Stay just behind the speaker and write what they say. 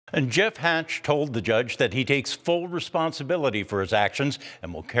And Jeff Hatch told the judge that he takes full responsibility for his actions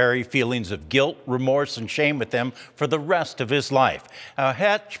and will carry feelings of guilt, remorse, and shame with him for the rest of his life.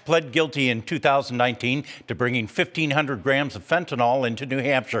 Hatch pled guilty in 2019 to bringing 1,500 grams of fentanyl into New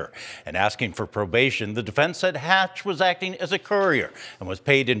Hampshire. And asking for probation, the defense said Hatch was acting as a courier and was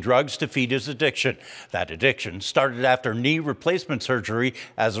paid in drugs to feed his addiction. That addiction started after knee replacement surgery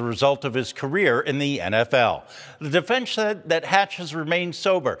as a result of his career in the NFL. The defense said that Hatch has remained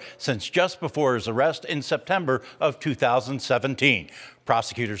sober since just before his arrest in September of 2017.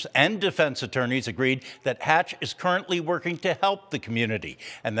 Prosecutors and defense attorneys agreed that Hatch is currently working to help the community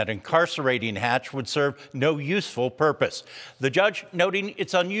and that incarcerating Hatch would serve no useful purpose. The judge noting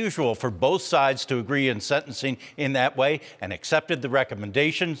it's unusual for both sides to agree in sentencing in that way and accepted the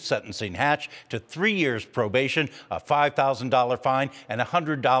recommendation, sentencing Hatch to 3 years probation, a $5,000 fine, and a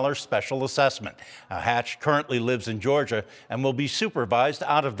 $100 special assessment. Hatch currently lives in Georgia and will be supervised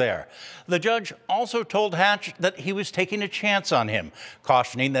out of there. The judge also told Hatch that he was taking a chance on him,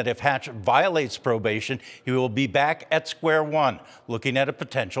 cautioning that if Hatch violates probation, he will be back at square one, looking at a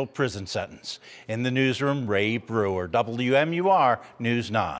potential prison sentence. In the newsroom, Ray Brewer, WMUR News 9.